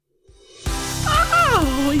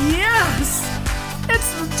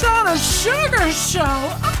Donna Sugar Show.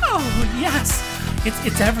 Oh, yes.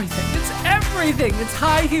 It's everything. It's everything. It's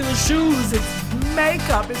high heel shoes. It's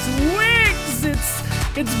makeup. It's wigs.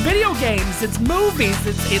 It's video games. It's movies.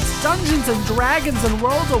 It's Dungeons and Dragons and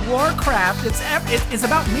World of Warcraft. It's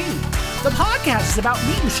about me. The podcast is about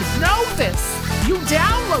me. You should know this. You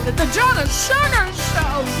downloaded the Donna Sugar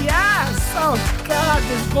Show. Yes. Oh, God,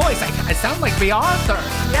 this voice. I sound like the author.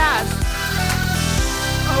 Yes.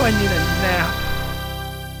 Oh, I need a nap.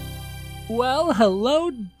 Well, hello,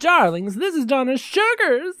 darlings. This is Donna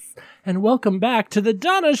Sugars, and welcome back to the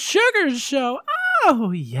Donna Sugars Show.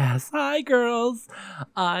 Oh, yes. Hi, girls.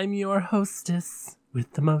 I'm your hostess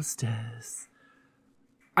with the mostess.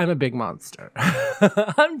 I'm a big monster.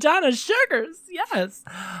 I'm Donna Sugars. Yes.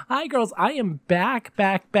 Hi, girls. I am back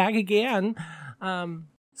again.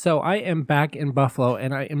 So I am back in Buffalo,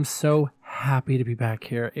 and I am so happy to be back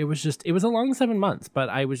here. It was a long 7 months, but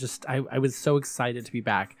I was so excited to be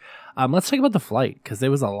back. Let's talk about the flight, because it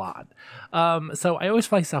was a lot. So I always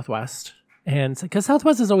fly Southwest, and because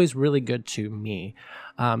Southwest is always really good to me.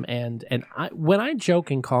 And when I joke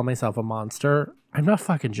and call myself a monster, I'm not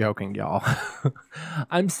fucking joking, y'all.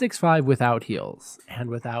 I'm 6'5" without heels and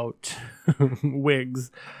without wigs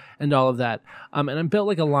and all of that. And I'm built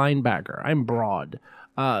like a linebacker. I'm broad.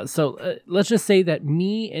 So let's just say that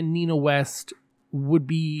me and Nina West would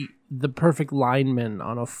be the perfect lineman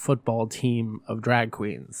on a football team of drag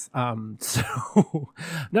queens. So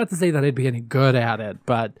not to say that I'd be any good at it,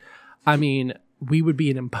 but I mean, we would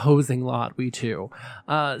be an imposing lot, we two.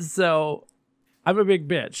 So I'm a big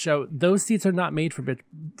bitch. So those seats are not made for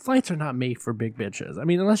flights are not made for big bitches. I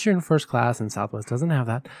mean, unless you're in first class, and Southwest doesn't have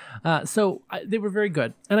that. So they were very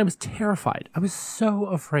good. And I was terrified. I was so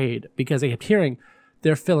afraid because I kept hearing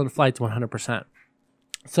they're filling flights 100%.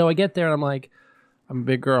 So I get there and I'm like, I'm a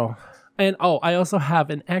big girl. And I also have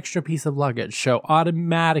an extra piece of luggage. So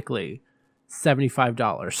automatically $75.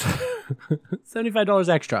 $75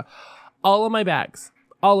 extra. All of my bags,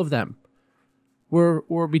 all of them,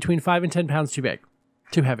 were between 5 and 10 pounds too big,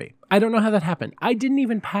 too heavy. I don't know how that happened. I didn't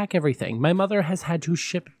even pack everything. My mother has had to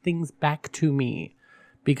ship things back to me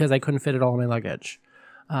because I couldn't fit it all in my luggage.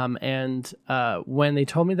 And when they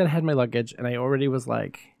told me that I had my luggage, and I already was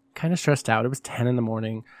like kind of stressed out, it was 10 in the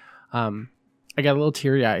morning. I got a little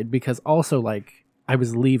teary-eyed because also like I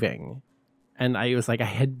was leaving, and I was like, I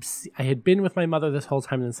had been with my mother this whole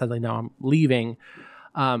time, and then suddenly now I'm leaving.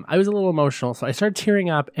 I was a little emotional, so I started tearing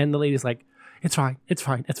up, and the lady's like, it's fine.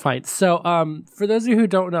 So, for those of you who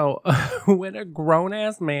don't know, when a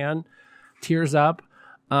grown-ass man tears up,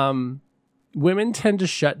 women tend to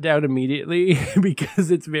shut down immediately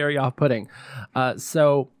because it's very off-putting.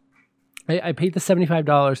 So I paid the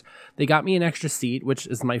 $75. They got me an extra seat, which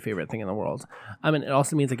is my favorite thing in the world. And it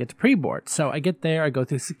also means I get to pre-board. So I get there, I go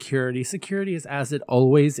through security. Security is as it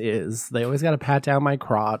always is. They always got to pat down my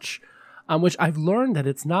crotch. Which I've learned that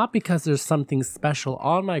it's not because there's something special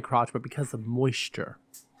on my crotch, but because of moisture.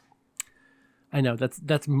 I know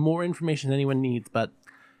that's more information than anyone needs, but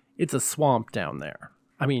it's a swamp down there.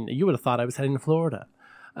 I mean, you would have thought I was heading to Florida.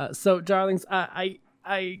 So, darlings, I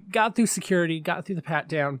got through security, got through the pat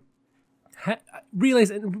down,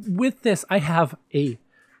 realized with this I have a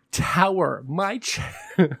tower. My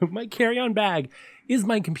carry-on bag is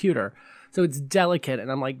my computer. So it's delicate, and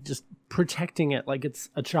I'm like just protecting it like it's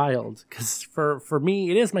a child, because for me,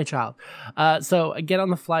 it is my child. So I get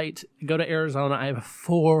on the flight, go to Arizona. I have a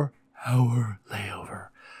 4-hour layover.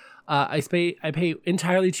 I pay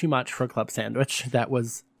entirely too much for a club sandwich. That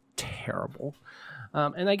was terrible.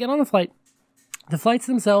 And I get on the flight. The flights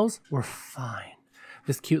themselves were fine.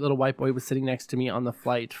 This cute little white boy was sitting next to me on the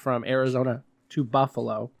flight from Arizona to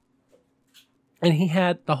Buffalo. And he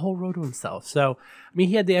had the whole row to himself. So, I mean,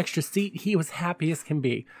 he had the extra seat. He was happy as can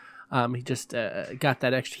be. He just got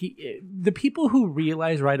that extra. The people who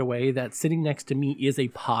realize right away that sitting next to me is a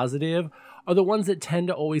positive are the ones that tend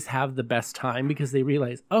to always have the best time, because they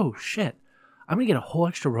realize, oh, shit, I'm going to get a whole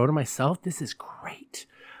extra row to myself. This is great.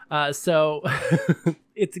 So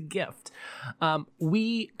it's a gift.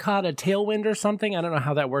 We caught a tailwind or something. I don't know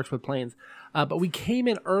how that works with planes. But we came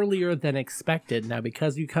in earlier than expected. Now,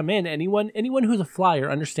 because you come in, anyone who's a flyer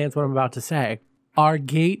understands what I'm about to say. Our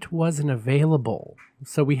gate wasn't available,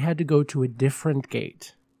 so we had to go to a different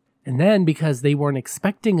gate. And then, because they weren't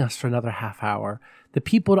expecting us for another half hour, the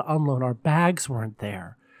people to unload our bags weren't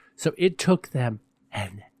there. So it took them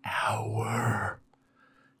an hour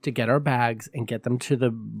to get our bags and get them to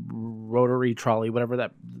the rotary trolley, whatever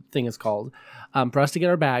that thing is called, for us to get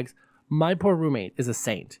our bags. My poor roommate is a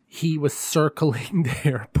saint. He was circling the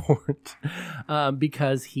airport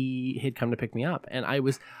because he had come to pick me up. And I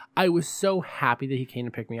was so happy that he came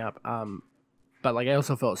to pick me up. But like I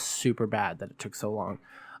also felt super bad that it took so long.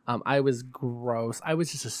 I was gross. I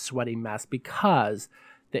was just a sweaty mess because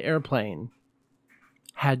the airplane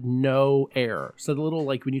had no air. So the little,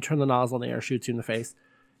 like when you turn the nozzle and the air shoots you in the face,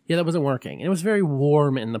 yeah, that wasn't working. And it was very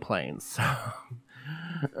warm in the plane. So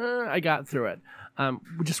I got through it.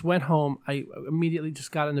 We just went home. I immediately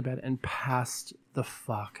just got into bed and passed the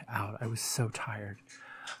fuck out. I was so tired.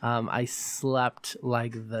 I slept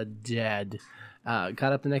like the dead. Got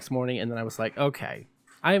up the next morning and then I was like, okay,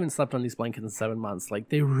 I haven't slept on these blankets in 7 months. Like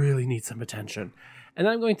they really need some attention. And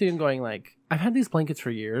then I'm going through and going like, I've had these blankets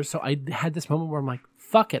for years. So I had this moment where I'm like,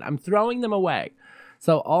 fuck it, I'm throwing them away.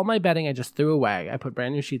 So all my bedding I just threw away. I put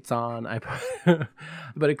brand new sheets on. I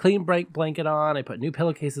put a clean blanket on. I put new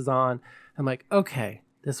pillowcases on. I'm like, okay,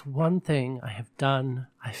 this one thing I have done,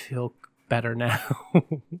 I feel better now.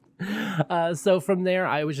 So from there,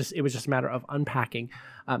 it was just a matter of unpacking.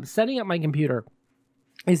 Setting up my computer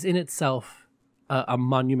is in itself a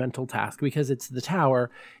monumental task because it's the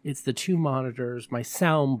tower, it's the 2 monitors, my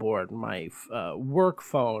soundboard, my work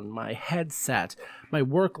phone, my headset, my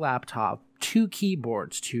work laptop, 2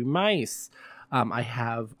 keyboards, 2 mice. I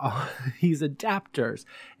have all these adapters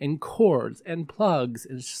and cords and plugs.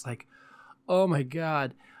 And it's just like, oh my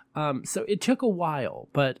God. So it took a while,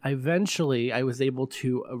 but eventually I was able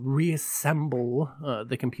to reassemble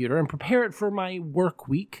the computer and prepare it for my work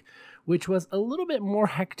week, which was a little bit more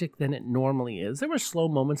hectic than it normally is. There were slow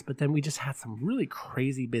moments, but then we just had some really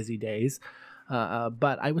crazy busy days.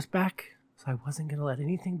 But I was back, so I wasn't going to let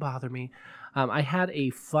anything bother me. I had a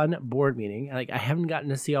fun board meeting. Like I haven't gotten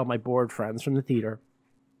to see all my board friends from the theater.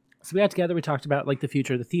 So we got together, we talked about like the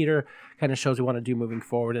future of the theater, kind of shows we want to do moving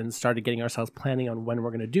forward, and started getting ourselves planning on when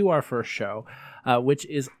we're going to do our first show, which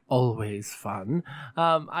is always fun.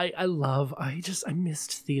 I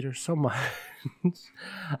missed theater so much.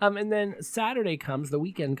 And then Saturday comes, the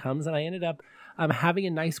weekend comes, and I ended up having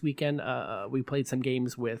a nice weekend. We played some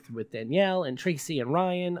games with Danielle and Tracy and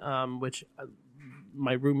Ryan, which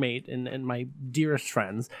my roommate and my dearest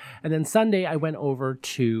friends. And then Sunday I went over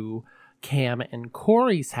to Cam and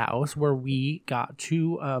Corey's house where we got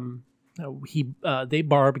to they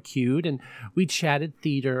barbecued and we chatted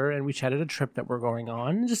theater and we chatted a trip that we're going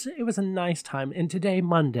on. It was a nice time. And today,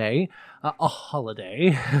 Monday, a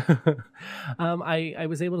holiday, I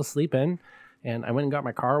was able to sleep in and I went and got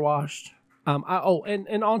my car washed. And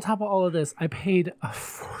on top of all of this, I paid a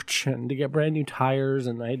fortune to get brand new tires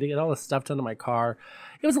and I had to get all the stuff done to my car.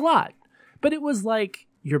 It was a lot, but it was like,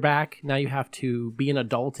 you're back. Now you have to be an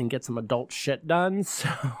adult and get some adult shit done. So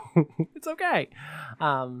it's okay.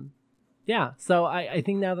 Yeah. So I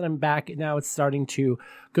think now that I'm back, now it's starting to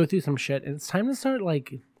go through some shit and it's time to start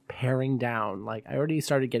like paring down. Like I already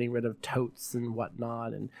started getting rid of totes and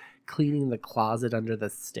whatnot and cleaning the closet under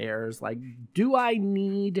the stairs. Like, do I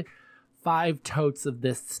need 5 totes of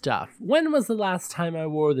this stuff? When was the last time I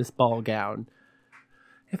wore this ball gown?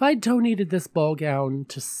 If I donated this ball gown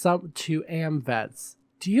to AmVets,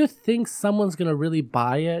 do you think someone's going to really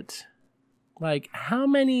buy it? Like, how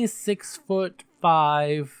many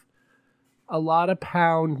 6'5", a lot of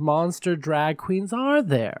pound monster drag queens are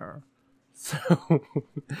there? So,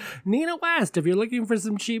 Nina West, if you're looking for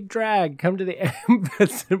some cheap drag, come to the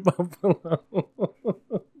AmVets in Buffalo.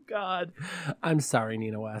 God. I'm sorry,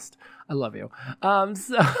 Nina West. I love you.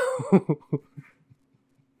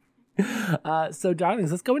 So, darlings,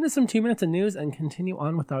 let's go into some 2 minutes of news and continue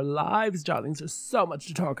on with our lives, darlings. There's so much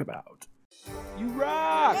to talk about. You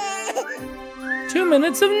rock! 2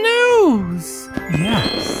 minutes of news!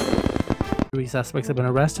 Yes. 3 suspects have been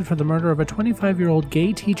arrested for the murder of a 25-year-old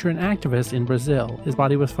gay teacher and activist in Brazil. His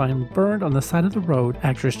body was found burned on the side of the road.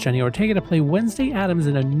 Actress Jenny Ortega to play Wednesday Addams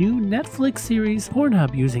in a new Netflix series,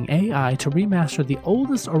 Pornhub using AI to remaster the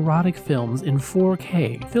oldest erotic films in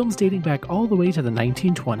 4K, films dating back all the way to the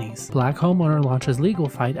 1920s. Black homeowner launches legal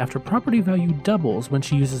fight after property value doubles when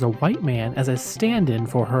she uses a white man as a stand-in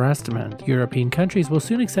for her estimate. European countries will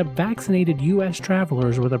soon accept vaccinated U.S.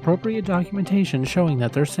 travelers with appropriate documentation showing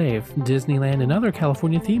that they're safe. Disneyland and other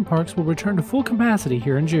California theme parks will return to full capacity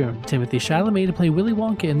here in June. Timothy Chalamet to play Willy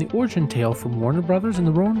Wonka in The Origin Tale from Warner Brothers and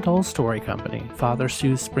the Roald Dahl Story Company. Father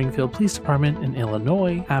sues Springfield Police Department in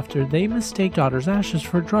Illinois after they mistake daughter's ashes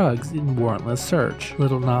for drugs in warrantless search.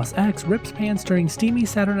 Lil Nas X rips pants during steamy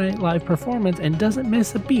Saturday Night Live performance and doesn't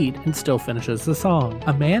miss a beat and still finishes the song.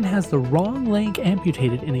 A man has the wrong leg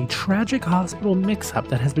amputated in a tragic hospital mix-up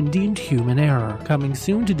that has been deemed human error. Coming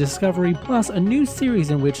soon to Discovery Plus, a new series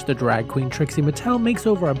in which the drag queen Trixie Mattel makes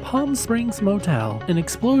over a Palm Springs motel. An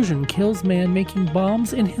explosion kills man making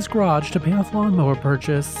bombs in his garage to pay off lawnmower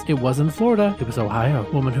purchase. It wasn't Florida, it was Ohio.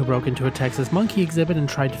 Woman who broke into a Texas monkey exhibit and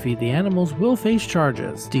tried to feed the animals will face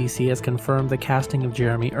charges. DC has confirmed the casting of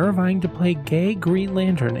Jeremy Irvine to play gay Green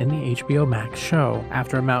Lantern in the HBO Max show.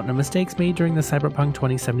 After a mountain of mistakes made during the Cyberpunk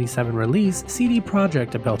 2077 release, CD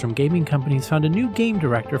Projekt, a Belgium gaming company, has found a new game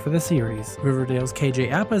director for the series. Riverdale's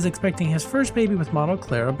KJ Apa is expecting his first baby with model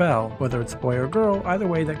Clara Bell. Whether it's a boy or girl, either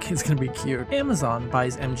way that kid's gonna be cute. Amazon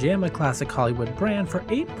buys MGM, a classic Hollywood brand, for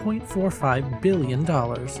 $8.45 billion.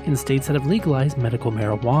 In states that have legalized medical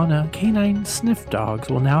marijuana, canine sniff dogs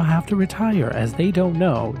will now have to retire as they don't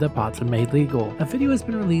know that pot's been made legal. A video has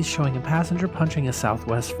been released showing a passenger punching a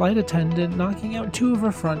Southwest flight attendant, knocking out 2 of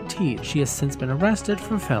her front teeth. She has since been arrested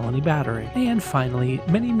for felony battery. And finally,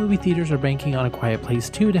 many movie theaters are banking on A Quiet Place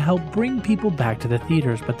 2 to help bring people back to the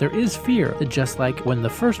theaters, but there is fear that just like when the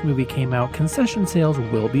first movie came out, concession sales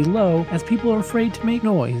will be low as people are afraid to make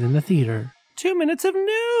noise in the theater. 2 minutes of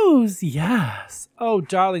news! Yes! Oh,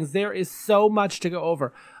 darlings, there is so much to go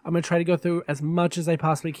over. I'm going to try to go through as much as I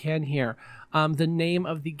possibly can here. The name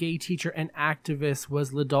of the gay teacher and activist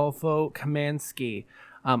was Ludolfo Kamansky.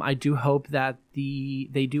 I do hope that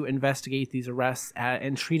they do investigate these arrests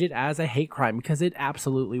and treat it as a hate crime, because it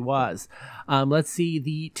absolutely was. Let's see.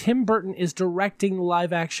 The Tim Burton is directing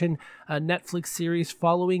live-action Netflix series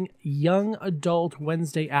following young adult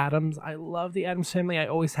Wednesday Addams. I love the Addams Family. I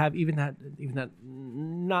always have, even that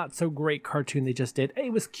not so great cartoon they just did.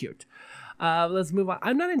 It was cute. Let's move on.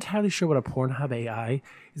 I'm not entirely sure what a Pornhub AI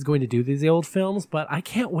is going to do these old films, but I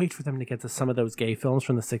can't wait for them to get to some of those gay films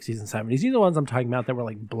from the 60s and 70s. You know the ones I'm talking about that were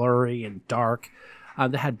like blurry and dark,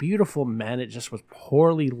 that had beautiful men. It just was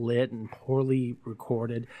poorly lit and poorly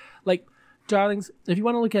recorded. Like, darlings, if you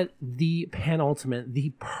want to look at the penultimate,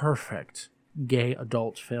 the perfect gay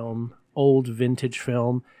adult film, old vintage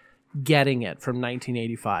film, Getting It from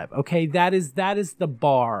 1985. Okay, that is the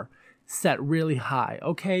bar set really high.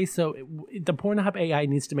 Okay, so the Pornhub AI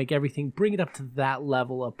needs to make everything, bring it up to that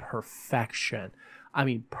level of perfection. I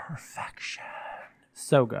mean, perfection.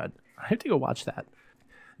 So good. I have to go watch that.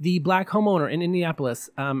 The black homeowner in Indianapolis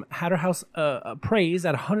had her house appraised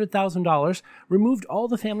at $100,000, removed all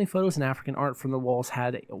the family photos and African art from the walls,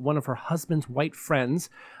 had one of her husband's white friends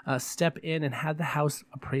step in and had the house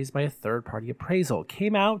appraised by a third-party appraisal.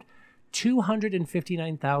 Came out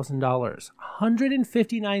 $259,000.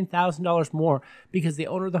 $159,000 more because the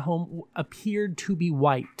owner of the home appeared to be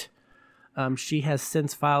white. She has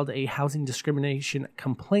since filed a housing discrimination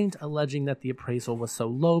complaint alleging that the appraisal was so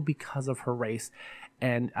low because of her race.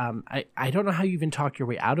 And I don't know how you even talk your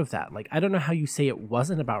way out of that. Like, I don't know how you say it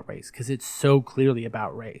wasn't about race, because it's so clearly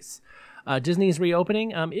about race. Disney's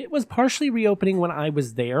reopening. It was partially reopening when I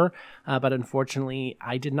was there, but unfortunately,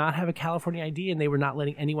 I did not have a California ID, and they were not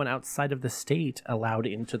letting anyone outside of the state allowed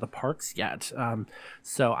into the parks yet.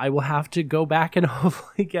 So I will have to go back and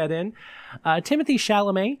hopefully get in. Timothée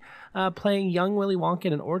Chalamet playing young Willy Wonka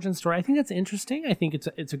in an origin story. I think that's interesting. I think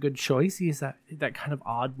it's a good choice. He's that kind of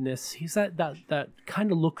oddness. He's that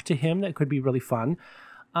kind of look to him that could be really fun.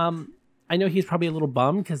 I know he's probably a little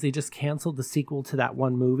bummed because they just canceled the sequel to that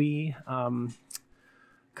one movie.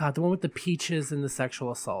 God, the one with the peaches and the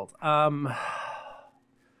sexual assault.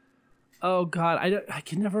 Oh God, I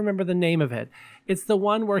can never remember the name of it. It's the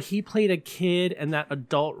one where he played a kid and that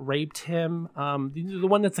adult raped him. The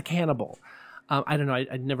one that's a cannibal. I don't know.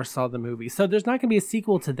 I never saw the movie. So there's not going to be a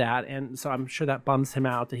sequel to that. And so I'm sure that bums him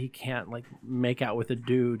out that he can't like make out with a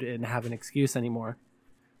dude and have an excuse anymore.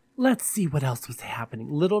 Let's see what else was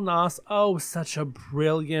happening. Lil Nas, such a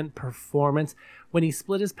brilliant performance. When he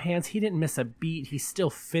split his pants, he didn't miss a beat. He still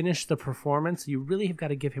finished the performance. You really have got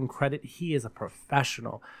to give him credit. He is a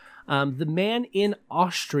professional. The man in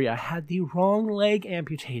Austria had the wrong leg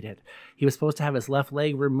amputated. He was supposed to have his left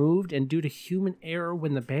leg removed, and due to human error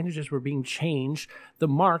when the bandages were being changed, the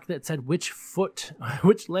mark that said which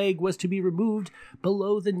leg was to be removed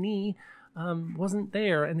below the knee wasn't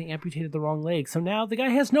there, and they amputated the wrong leg. So now the guy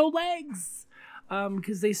has no legs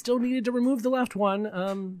because they still needed to remove the left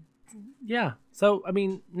one. So I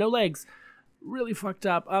mean, no legs. Really fucked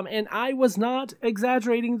up. And I was not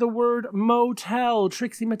exaggerating the word motel.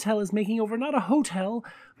 Trixie Mattel is making over not a hotel,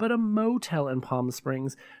 but a motel in Palm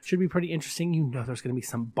Springs. Should be pretty interesting. You know there's going to be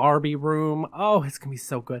some Barbie room. Oh, it's going to be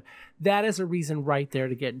so good. That is a reason right there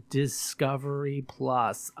to get Discovery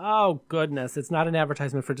Plus. Oh, goodness. It's not an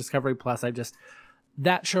advertisement for Discovery Plus.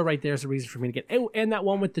 That show right there is a reason for me to get. And that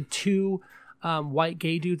one with the two white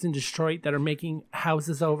gay dudes in Detroit that are making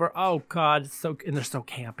houses over. Oh God, and they're so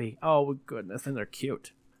campy. Oh goodness, and they're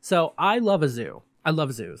cute. So I love a zoo. I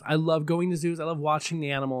love zoos. I love going to zoos. I love watching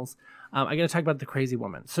the animals. I got to talk about the crazy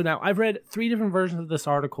woman. So now I've read 3 different versions of this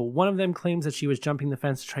article. One of them claims that she was jumping the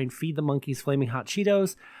fence to try and feed the monkeys flaming hot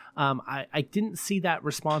Cheetos. I didn't see that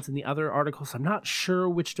response in the other article, so I'm not sure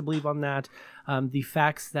which to believe on that. The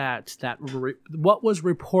facts what was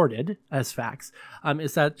reported as facts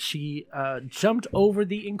is that she jumped over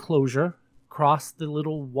the enclosure, crossed the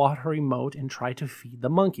little watery moat, and tried to feed the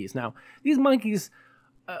monkeys. Now, these monkeys,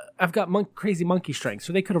 I've got crazy monkey strength,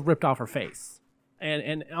 so they could have ripped off her face.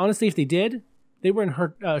 And honestly, if they did, they were in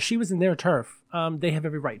her. She was in their turf. They have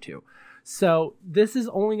every right to. So this is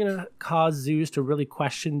only going to cause zoos to really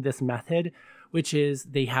question this method, which is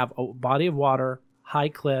they have a body of water, high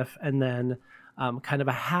cliff, and then kind of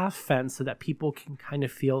a half fence so that people can kind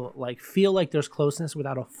of feel like there's closeness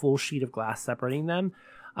without a full sheet of glass separating them.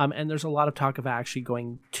 And there's a lot of talk of actually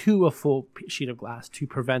going to a full sheet of glass to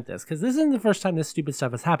prevent this, because this isn't the first time this stupid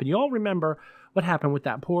stuff has happened. You all remember what happened with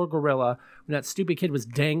that poor gorilla when that stupid kid was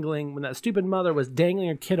dangling, when that stupid mother was dangling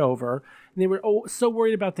her kid over, and they were so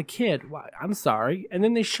worried about the kid. Why, I'm sorry. And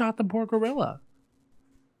then they shot the poor gorilla.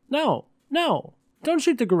 No, don't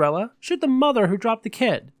shoot the gorilla. Shoot the mother who dropped the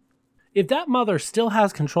kid. If that mother still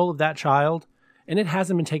has control of that child and it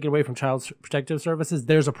hasn't been taken away from Child Protective Services,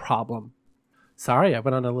 there's a problem. Sorry, I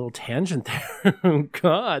went on a little tangent there. Oh,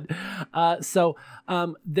 God. So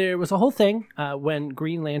there was a whole thing when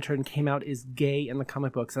Green Lantern came out as gay in the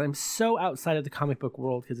comic books. And I'm so outside of the comic book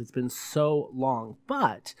world because it's been so long.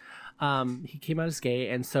 But he came out as gay.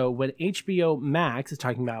 And so when HBO Max is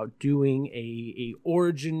talking about doing a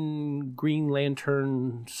origin Green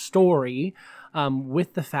Lantern story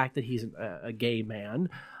with the fact that he's a gay man,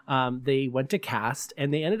 they went to cast,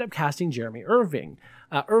 and they ended up casting Jeremy Irvine.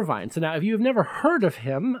 So now, if you have never heard of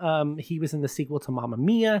him, he was in the sequel to Mamma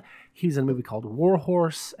Mia. He was in a movie called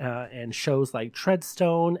Warhorse and shows like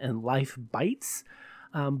Treadstone and Life Bites.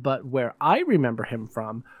 But where I remember him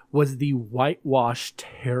from was the whitewashed,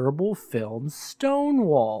 terrible film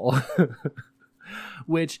Stonewall,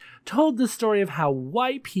 which told the story of how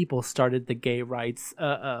white people started the gay rights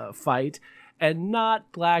fight and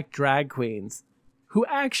not black drag queens who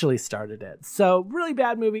actually started it. So really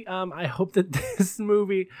bad movie. I hope that this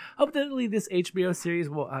HBO series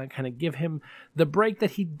will kind of give him the break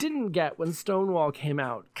that he didn't get when Stonewall came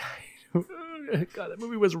out. God, that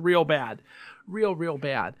movie was real bad. Real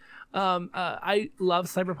bad. I love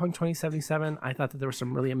Cyberpunk 2077. I thought that there were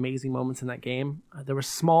some really amazing moments in that game. There were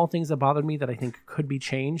small things that bothered me that I think could be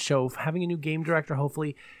changed. So having a new game director,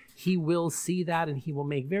 hopefully he will see that and he will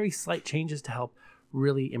make very slight changes to help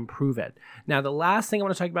really improve it. Now, the last thing I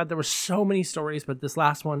want to talk about, there were so many stories, but this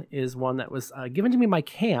last one is one that was given to me by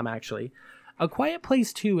Cam, actually. A Quiet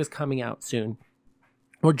Place 2 is coming out soon,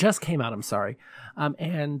 or just came out, I'm sorry.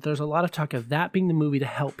 And there's a lot of talk of that being the movie to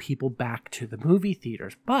help people back to the movie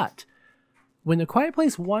theaters. But when The Quiet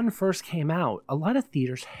Place 1 first came out, a lot of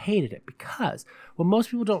theaters hated it because what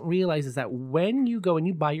most people don't realize is that when you go and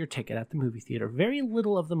you buy your ticket at the movie theater, very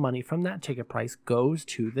little of the money from that ticket price goes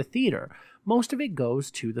to the theater. Most of it goes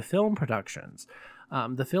to the film productions,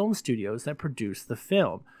 the film studios that produce the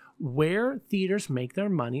film. Where theaters make their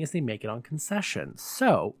money is they make it on concessions.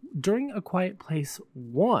 So during A Quiet Place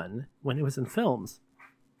 1, when it was in films,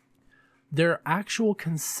 their actual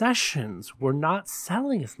concessions were not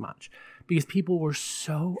selling as much because people were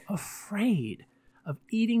so afraid of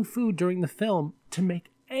eating food during the film to make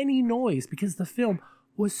any noise because the film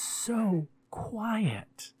was so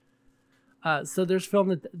quiet. So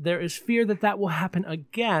there is fear that will happen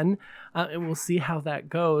again, and we'll see how that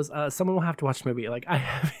goes. Someone will have to watch the movie. Like, I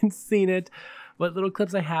haven't seen it. What little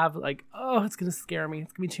clips I have, like, oh, it's going to scare me.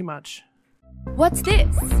 It's going to be too much. What's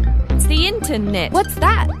this? It's the internet. What's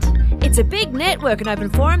that? It's a big network and open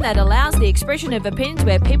forum that allows the expression of opinions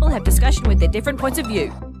where people have discussion with their different points of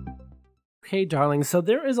view. Okay, darling. So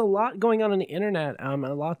there is a lot going on the internet, a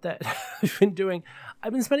lot that I've been doing.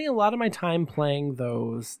 I've been spending a lot of my time playing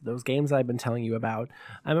those games I've been telling you about.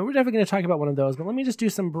 And we're definitely going to talk about one of those, but let me just do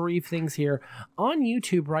some brief things here. On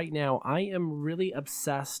YouTube right now, I am really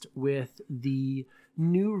obsessed with the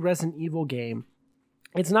new Resident Evil game.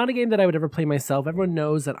 It's not a game that I would ever play myself. Everyone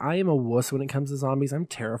knows that I am a wuss when it comes to zombies. I'm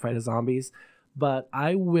terrified of zombies. But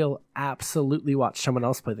I will absolutely watch someone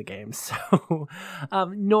else play the game. So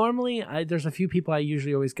normally, there's a few people I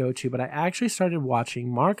usually always go to, but I actually started watching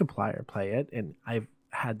Markiplier play it, and I've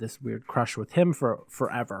had this weird crush with him for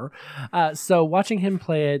forever. So watching him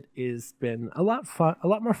play it has been a lot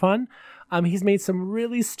more fun. He's made some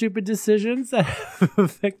really stupid decisions that have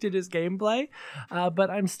affected his gameplay, but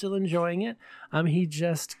I'm still enjoying it. He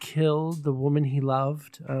just killed the woman he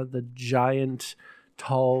loved, the giant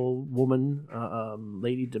tall woman,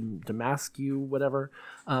 Lady Damascus, whatever.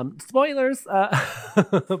 Spoilers,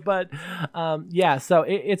 but yeah. So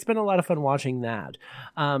it's been a lot of fun watching that.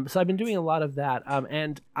 So I've been doing a lot of that,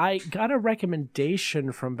 and I got a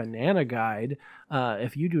recommendation from Banana Guide.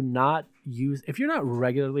 If you're not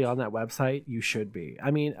regularly on that website, you should be. I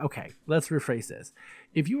mean, okay, let's rephrase this.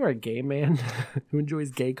 If you are a gay man who enjoys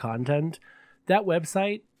gay content, that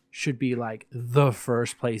website should be like the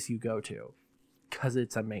first place you go to, because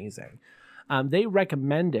it's amazing. They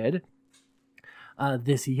recommended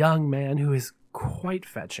this young man who is quite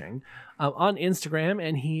fetching on Instagram,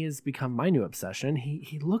 and he has become my new obsession.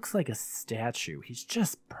 He looks like a statue. He's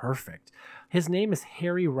just perfect. His name is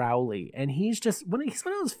Harry Rowley, and he's one of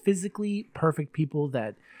those physically perfect people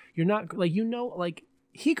that you're not like,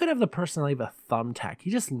 he could have the personality of a thumbtack. He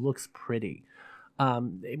just looks pretty. I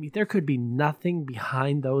mean, there could be nothing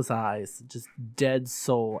behind those eyes, just dead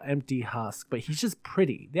soul, empty husk, but he's just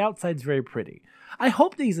pretty. The outside's very pretty. I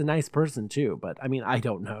hope that he's a nice person too, but I mean, I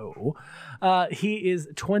don't know. He is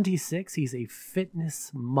 26. He's a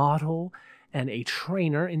fitness model and a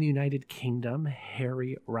trainer in the United Kingdom.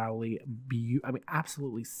 Harry Rowley,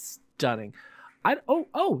 absolutely stunning.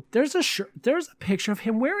 There's a picture of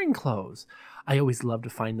him wearing clothes. I always love to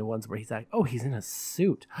find the ones where he's like, he's in a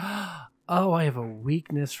suit. Oh, I have a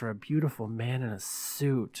weakness for a beautiful man in a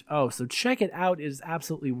suit. Oh, so check it out. It is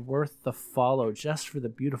absolutely worth the follow just for the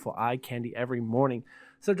beautiful eye candy every morning.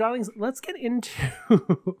 So, darlings, let's get into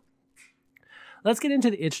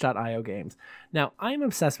the itch.io games. Now, I'm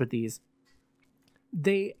obsessed with these.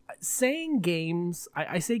 I say games,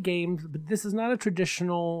 but this is not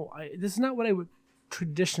this is not what I would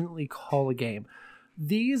traditionally call a game.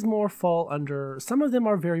 These more fall under, some of them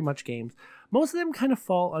are very much games. Most of them kind of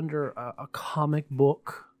fall under a comic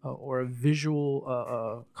book or a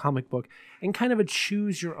visual comic book, and kind of a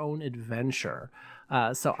choose your own adventure.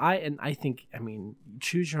 So I think,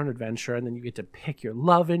 choose your own adventure, and then you get to pick your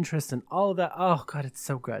love interest and all of that. Oh God, it's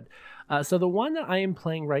so good. So the one that I am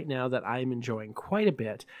playing right now that I'm enjoying quite a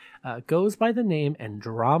bit goes by the name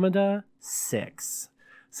Andromeda 6.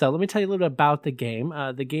 So let me tell you a little bit about the game.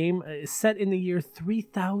 The game is set in the year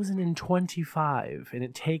 3025, and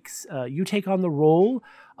it takes you take on the role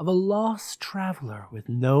of a lost traveler with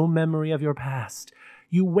no memory of your past.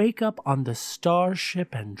 You wake up on the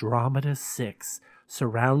starship Andromeda 6,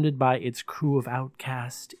 surrounded by its crew of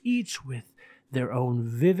outcasts, each with their own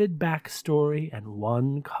vivid backstory and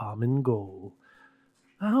one common goal.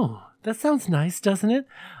 Oh, that sounds nice, doesn't it?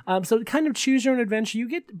 So kind of choose your own adventure.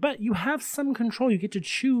 But you have some control. You get to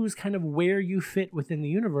choose kind of where you fit within the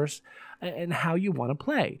universe and how you want to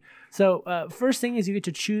play. So first thing is you get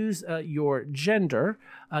to choose your gender.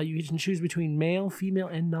 You can choose between male, female,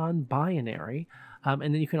 and non-binary.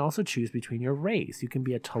 And then you can also choose between your race. You can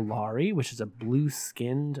be a Talari, which is a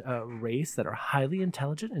blue-skinned race that are highly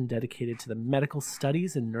intelligent and dedicated to the medical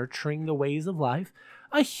studies and nurturing the ways of life.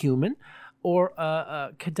 A human, or a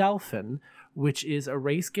Cadalfin, which is a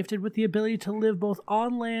race gifted with the ability to live both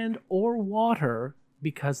on land or water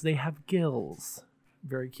because they have gills.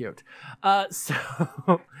 Very cute. So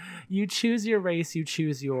you choose your race, you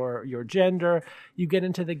choose your gender, you get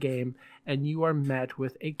into the game, and you are met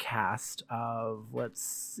with a cast of, 1, 2,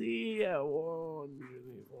 3,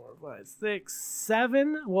 4, 5, 6,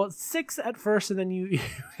 7. Well, 6 at first, and then you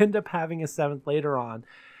end up having a 7th later on.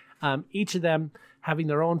 Each of them having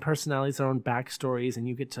their own personalities, their own backstories, and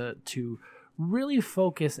you get to really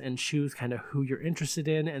focus and choose kind of who you're interested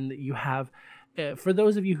in. And that you have, for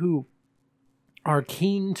those of you who are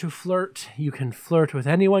keen to flirt, you can flirt with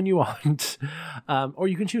anyone you want, or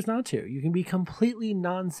you can choose not to. You can be completely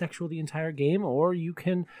non-sexual the entire game, or you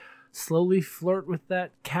can slowly flirt with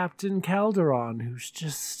that Captain Calderon, you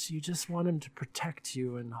just want him to protect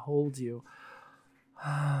you and hold you.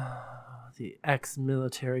 The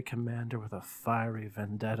ex-military commander with a fiery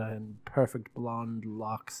vendetta and perfect blonde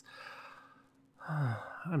locks.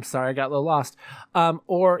 I'm sorry, I got a little lost.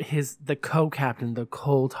 Or the co-captain, the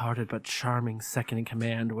cold-hearted but charming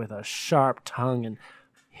second-in-command with a sharp tongue and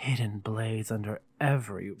hidden blades under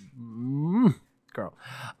every girl.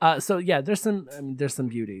 So yeah, there's some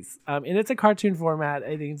beauties. And it's a cartoon format.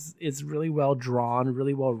 I think it's really well drawn,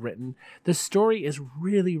 really well written. The story is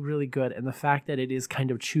really, really good, and the fact that it is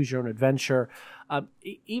kind of choose your own adventure,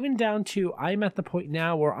 even down to I'm at the point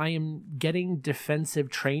now where I am getting defensive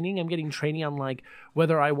training. I'm getting training on like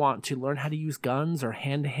whether I want to learn how to use guns or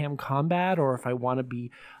hand-to-hand combat, or if I want to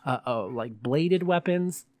be like bladed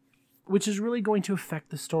weapons, which is really going to affect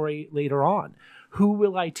the story later on. Who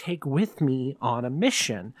will I take with me on a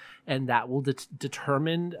mission? And that will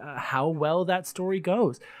determine how well that story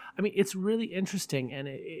goes. I mean, it's really interesting, and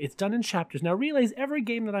it's done in chapters. Now, realize every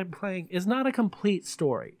game that I'm playing is not a complete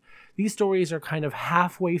story. These stories are kind of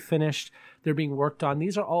halfway finished. They're being worked on.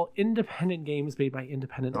 These are all independent games made by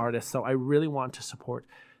independent artists, so I really want to support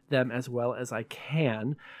them as well as I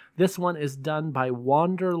can. This one is done by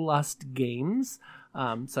Wanderlust Games.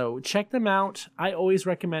 So check them out. I always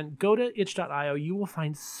recommend go to itch.io. You will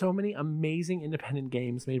find so many amazing independent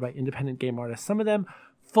games made by independent game artists. Some of them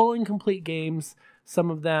full and complete games. Some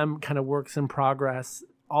of them kind of works in progress.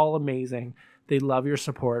 All amazing. They love your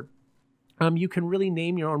support. You can really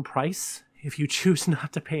name your own price. If you choose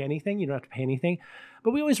not to pay anything, you don't have to pay anything.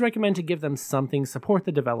 But we always recommend to give them something, support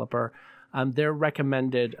the developer. Their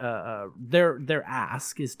recommended, their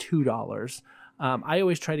ask is $2. I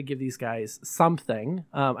always try to give these guys something.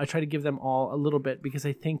 I try to give them all a little bit because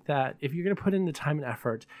I think that if you're going to put in the time and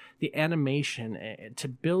effort, the animation to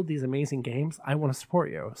build these amazing games, I want to support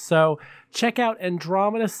you. So check out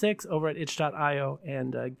Andromeda 6 over at itch.io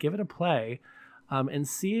and give it a play. And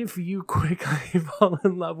see if you quickly fall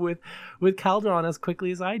in love with Calderon as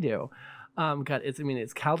quickly as I do. God,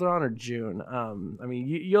 it's Calderon or June.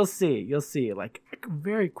 You'll see, like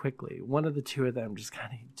very quickly, one of the two of them just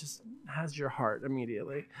has your heart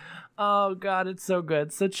immediately. Oh God, it's so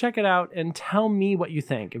good. So check it out and tell me what you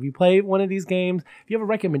think. If you play one of these games, if you have a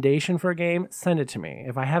recommendation for a game, send it to me.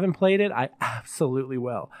 If I haven't played it, I absolutely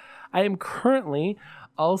will. I am currently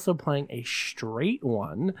also playing a straight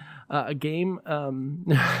one, a game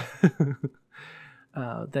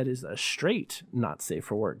that is a straight not safe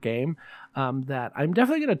for work game that I'm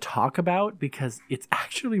definitely going to talk about because it's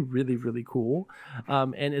actually really, really cool.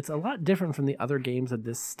 And it's a lot different from the other games of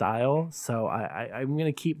this style. So I'm going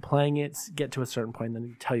to keep playing it, get to a certain point, and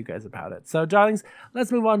then tell you guys about it. So darlings,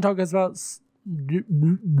 let's move on and talk about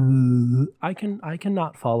I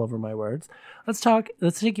cannot fall over my words. Let's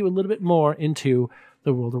take you a little bit more into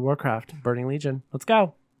the World of Warcraft Burning Legion. Let's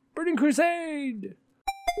go. Burning Crusade.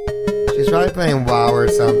 She's probably playing WoW or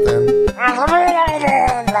something.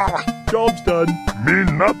 Job's done. Me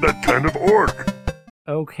not that kind of orc.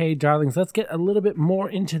 Okay, darlings, let's get a little bit more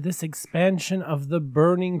into this expansion of the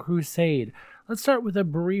Burning Crusade. Let's start with a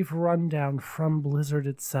brief rundown from Blizzard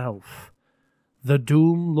itself. The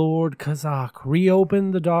Doom Lord Kazak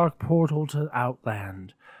reopened the dark portal to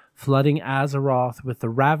Outland, flooding Azeroth with the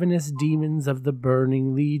ravenous demons of the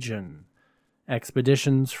Burning Legion.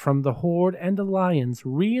 Expeditions from the Horde and Alliance,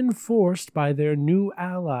 reinforced by their new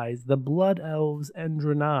allies, the Blood Elves and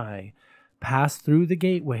Draenei, passed through the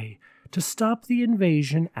gateway to stop the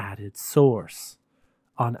invasion at its source.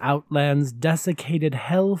 On Outland's desiccated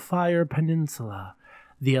Hellfire Peninsula,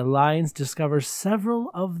 the Alliance discovers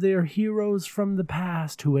several of their heroes from the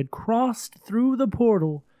past who had crossed through the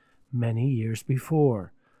portal many years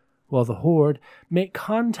before, while the Horde make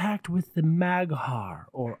contact with the Maghar,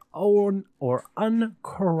 or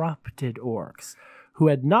uncorrupted orcs, who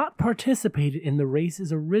had not participated in the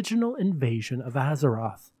race's original invasion of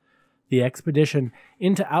Azeroth. The expedition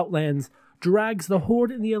into Outlands drags the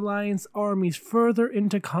Horde and the Alliance armies further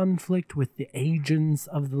into conflict with the agents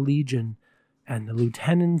of the Legion and the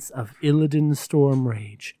lieutenants of Illidan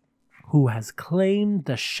Stormrage, who has claimed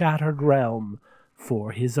the Shattered Realm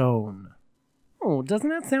for his own. Oh, doesn't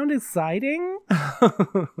that sound exciting?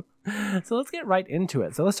 So let's get right into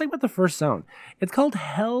it. So let's talk about the first zone. It's called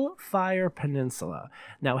Hellfire Peninsula.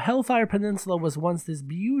 Now, Hellfire Peninsula was once this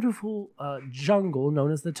beautiful jungle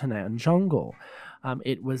known as the Tanaan Jungle.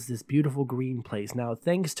 It was this beautiful green place. Now,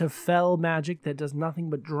 thanks to fell magic that does nothing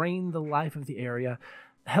but drain the life of the area,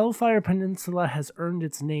 Hellfire Peninsula has earned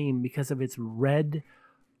its name because of its red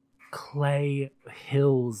clay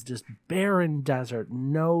hills, just barren desert,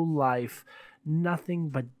 no life, nothing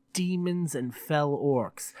but demons and fell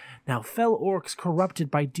orcs. Now, fell orcs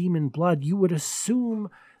corrupted by demon blood, you would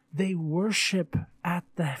assume they worship at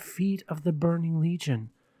the feet of the Burning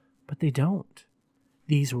Legion, but they don't.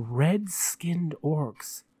 These red-skinned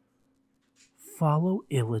orcs follow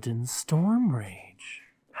Illidan Stormrage.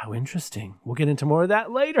 How interesting. We'll get into more of that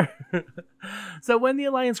later. So when the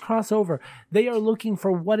Alliance cross over, they are looking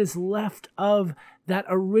for what is left of that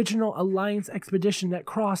original Alliance expedition that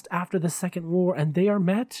crossed after the Second War, and they are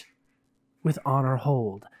met with Honor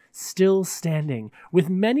Hold, still standing, with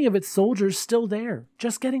many of its soldiers still there,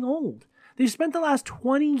 just getting old. They've spent the last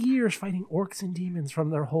 20 years fighting orcs and demons from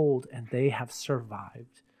their hold, and they have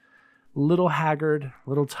survived. Little haggard,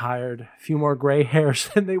 little tired, a few more gray hairs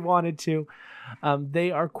than they wanted to.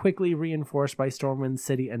 They are quickly reinforced by Stormwind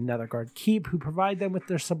City and Netherguard Keep, who provide them with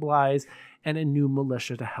their supplies and a new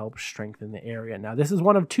militia to help strengthen the area. Now, this is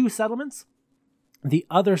one of two settlements The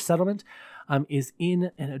other settlement is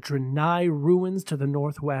in Draenei ruins to the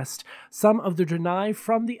northwest. Some of the Draenei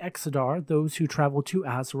from the Exodar, those who travel to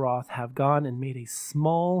Azeroth, have gone and made a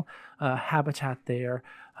small habitat there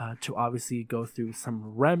to obviously go through some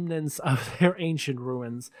remnants of their ancient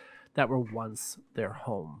ruins that were once their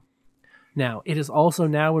home. Now, it is also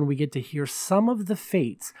now when we get to hear some of the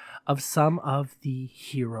fates of some of the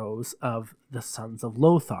heroes of the Sons of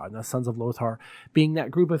Lothar. And the Sons of Lothar being that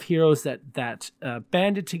group of heroes that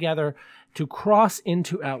banded together to cross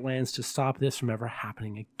into Outlands to stop this from ever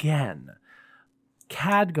happening again.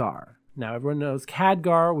 Khadgar. Now, everyone knows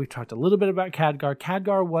Khadgar. We've talked a little bit about Khadgar.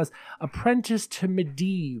 Khadgar was apprenticed to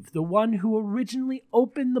Medivh, the one who originally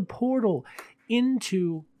opened the portal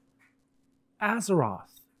into Azeroth.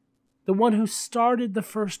 The one who started the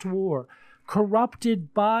First War,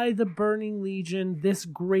 corrupted by the Burning Legion. This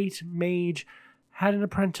great mage had an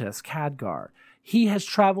apprentice, Khadgar. He has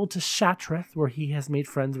traveled to Shattrath, where he has made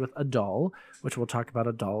friends with Adal, which we'll talk about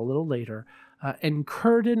Adal a little later, and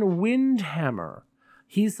Círdan Windhammer.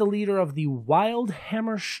 He's the leader of the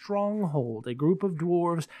Wildhammer Stronghold, a group of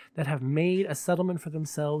dwarves that have made a settlement for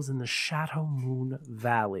themselves in the Shadowmoon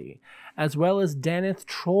Valley, as well as Daneth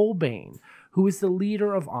Trollbane, who is the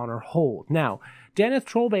leader of Honor Hold. Now, Daneth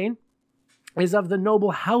Trollbane is of the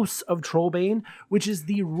noble house of Trollbane, which is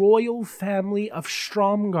the royal family of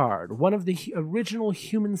Stromgarde, one of the original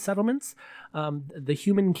human settlements, the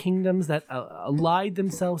human kingdoms that allied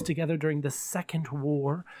themselves together during the Second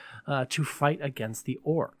War to fight against the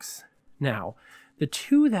orcs. Now, the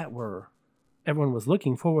two that everyone was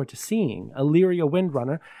looking forward to seeing, Illyria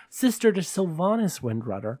Windrunner, sister to Sylvanas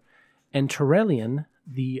Windrunner, and Turelion,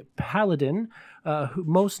 the paladin, who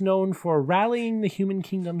most known for rallying the human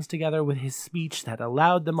kingdoms together with his speech that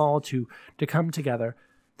allowed them all to come together,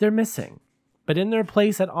 they're missing. But in their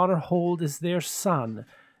place at Honor Hold is their son,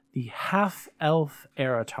 the half-elf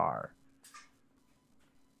Eritar.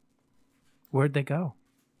 Where'd they go?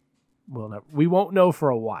 We won't know for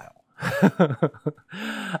a while.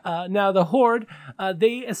 Now, the Horde,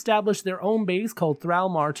 they established their own base called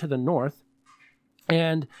Thralmar to the north,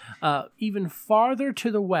 and even farther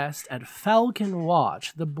to the west at Falcon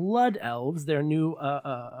Watch, the Blood Elves, their new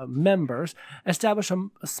members, established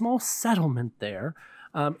a small settlement there.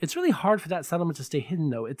 It's really hard for that settlement to stay hidden,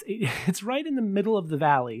 though. It's right in the middle of the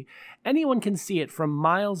valley. Anyone can see it from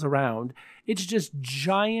miles around. It's just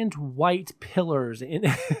giant white pillars,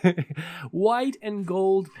 white and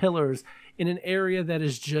gold pillars in an area that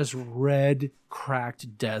is just red,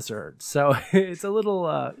 cracked desert. So it's a little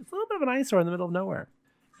bit of an eyesore in the middle of nowhere.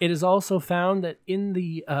 It is also found that in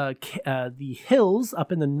the hills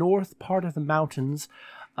up in the north part of the mountains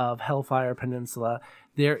of Hellfire Peninsula,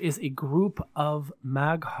 there is a group of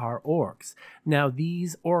Mag'har orcs. Now,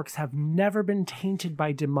 these orcs have never been tainted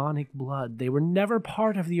by demonic blood. They were never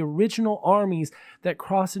part of the original armies that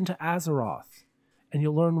crossed into Azeroth. And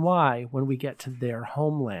you'll learn why when we get to their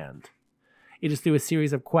homeland. It is through a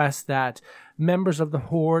series of quests that members of the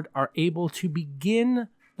Horde are able to begin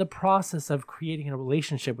the process of creating a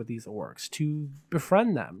relationship with these orcs, to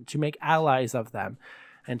befriend them, to make allies of them,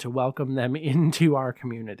 and to welcome them into our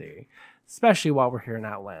community, especially while we're here in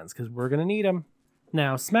Outlands, because we're going to need them.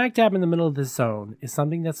 Now, smack dab in the middle of this zone is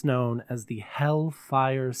something that's known as the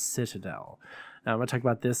Hellfire Citadel. Now, I'm going to talk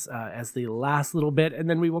about this as the last little bit, and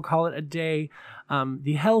then we will call it a day.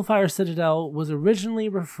 The Hellfire Citadel was originally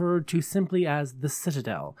referred to simply as the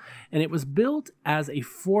Citadel, and it was built as a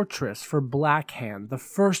fortress for Blackhand, the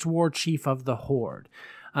first war chief of the Horde.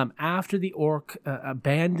 After the orc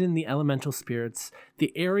abandoned the elemental spirits,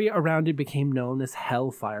 the area around it became known as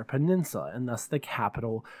Hellfire Peninsula, and thus the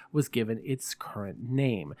capital was given its current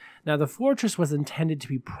name. Now, the fortress was intended to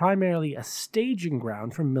be primarily a staging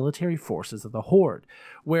ground for military forces of the Horde,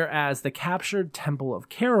 whereas the captured Temple of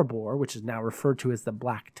Karabor, which is now referred to as the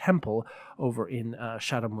Black Temple over in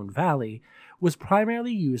Shadowmoon Valley, was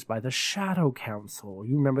primarily used by the Shadow Council.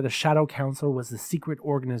 You remember the Shadow Council was the secret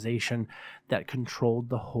organization that controlled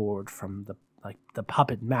the Horde from the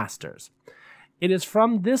puppet masters. It is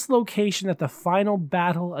from this location that the final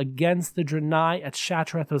battle against the Draenei at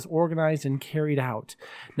Shattrath was organized and carried out.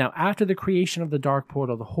 Now, after the creation of the Dark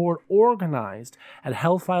Portal, the Horde organized at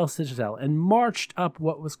Hellfire Citadel and marched up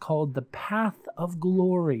what was called the Path of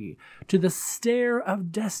Glory to the Stair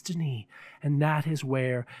of Destiny, and that is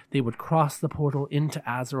where they would cross the portal into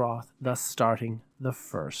Azeroth, thus starting the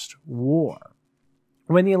First War.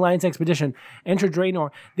 When the Alliance expedition entered Draenor,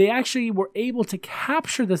 they actually were able to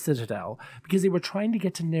capture the Citadel because they were trying to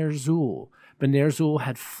get to Ner'zhul, but Ner'zhul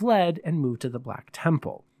had fled and moved to the Black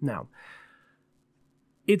Temple. Now,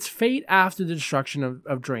 its fate after the destruction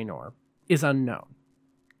of Draenor is unknown.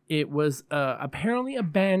 It was apparently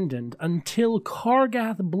abandoned until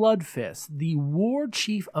Kargath Bloodfist, the war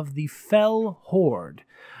chief of the Fel Horde,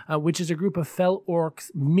 which is a group of Fel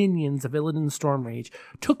Orcs, minions of Illidan Stormrage,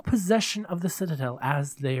 took possession of the Citadel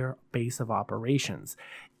as their base of operations.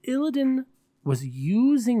 Illidan was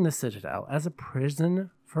using the Citadel as a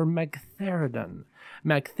prison for Magtheridon.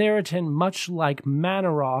 Magtheridon, much like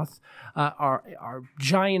Manaroth, are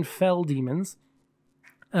giant Fel demons.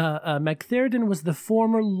 Magtheridon was the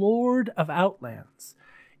former Lord of Outlands.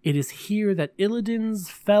 It is here that Illidan's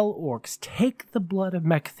Fel Orcs take the blood of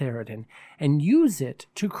Magtheridon and use it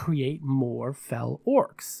to create more Fel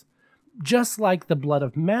Orcs, just like the blood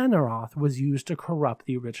of Manaroth was used to corrupt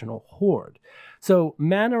the original Horde. So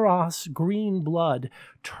Manaroth's green blood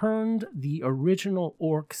turned the original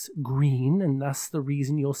orcs green, and thus the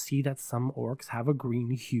reason you'll see that some orcs have a green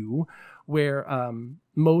hue, where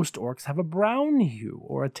most orcs have a brown hue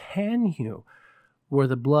or a tan hue, where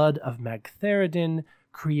the blood of Magtheridon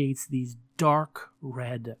creates these dark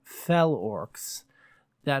red Fel Orcs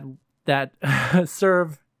that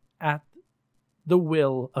serve at the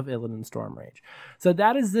will of Illidan Stormrage. So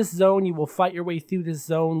that is this zone. You will fight your way through this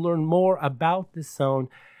zone, learn more about this zone,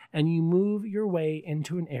 and you move your way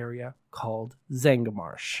into an area called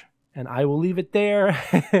Zangarmarsh. And I will leave it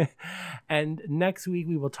there. And next week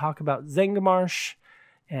we will talk about Zangarmarsh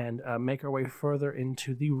and make our way further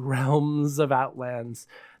into the realms of Outlands,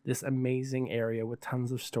 this amazing area with tons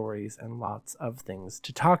of stories and lots of things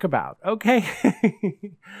to talk about. Okay.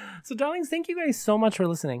 So, darlings, thank you guys so much for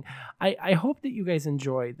listening. I hope that you guys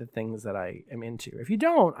enjoy the things that I am into. If you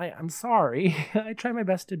don't, I'm sorry. I try my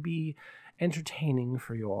best to be entertaining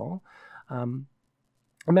for you all.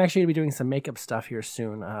 I'm actually going to be doing some makeup stuff here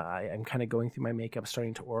soon. I'm kind of going through my makeup,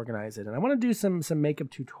 starting to organize it. And I want to do some makeup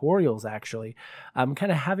tutorials, actually. I'm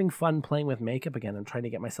kind of having fun playing with makeup again. I'm trying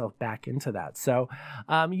to get myself back into that. So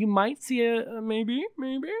you might see maybe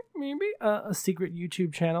a secret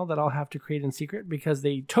YouTube channel that I'll have to create in secret because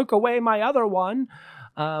they took away my other one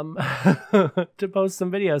to post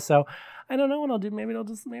some videos. So I don't know what I'll do. Maybe I'll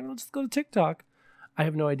just go to TikTok. I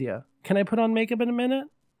have no idea. Can I put on makeup in a minute?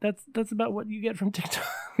 That's about what you get from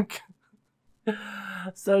TikTok.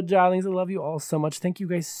 So, darlings, I love you all so much. Thank you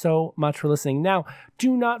guys so much for listening. Now,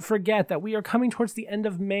 do not forget that we are coming towards the end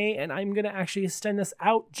of May, and I'm going to actually extend this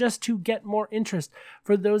out just to get more interest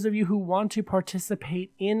for those of you who want to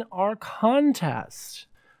participate in our contest.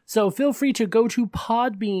 So feel free to go to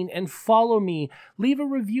Podbean and follow me. Leave a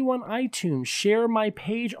review on iTunes. Share my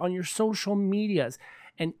page on your social medias.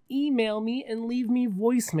 And email me and leave me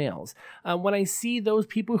voicemails. When I see those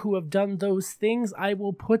people who have done those things, I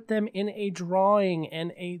will put them in a drawing,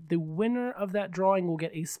 and the winner of that drawing will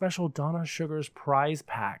get a special Donna Sugars prize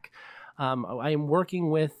pack. I am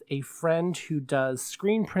working with a friend who does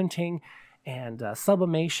screen printing and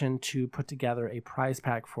sublimation to put together a prize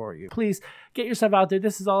pack for you. Please get yourself out there.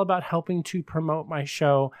 This is all about helping to promote my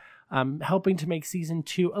show. Helping to make season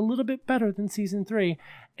 2 a little bit better than season 3.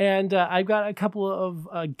 And I've got a couple of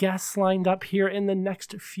guests lined up here in the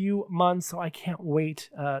next few months, so I can't wait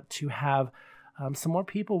to have some more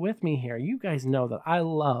people with me here. You guys know that I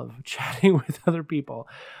love chatting with other people.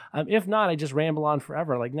 If not, I just ramble on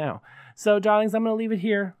forever like now. So, darlings, I'm going to leave it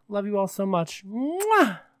here. Love you all so much.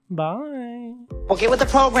 Mwah! Bye. Okay, with the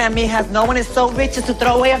program, mijas, no one is so rich as to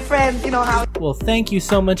throw away a friend. You know how. Well, thank you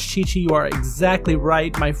so much, Chi-Chi. You are exactly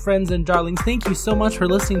right. My friends and darlings, thank you so much for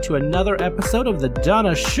listening to another episode of The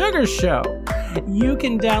Donna Sugars Show. You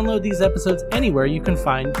can download these episodes anywhere you can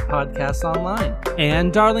find podcasts online.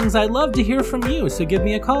 And, darlings, I'd love to hear from you, so give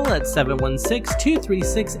me a call at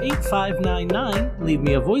 716-236-8599. Leave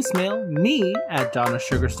me a voicemail, me at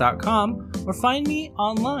donnasugars.com, or find me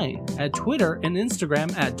online at Twitter and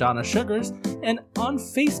Instagram at Donna Sugars, and on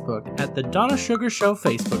Facebook at the Donna Sugars Show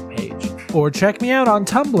Facebook page. Or check me out on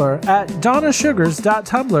Tumblr at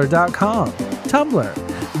donnasugars.tumblr.com.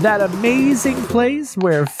 Tumblr, that amazing place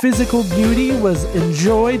where physical beauty was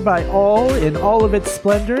enjoyed by all in all of its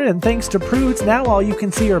splendor, and thanks to Prudes, now all you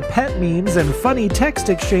can see are pet memes and funny text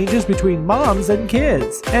exchanges between moms and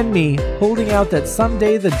kids, and me holding out that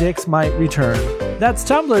someday the dicks might return. That's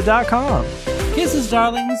tumblr.com. Kisses,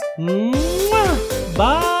 darlings. Mwah!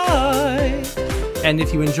 Bye! And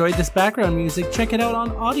if you enjoyed this background music, check it out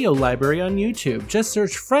on Audio Library on YouTube. Just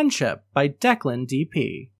search Friendship by Declan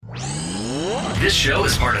DP. This show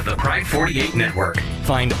is part of the Pride 48 network.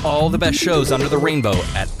 Find all the best shows under the rainbow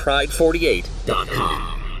at pride48.com.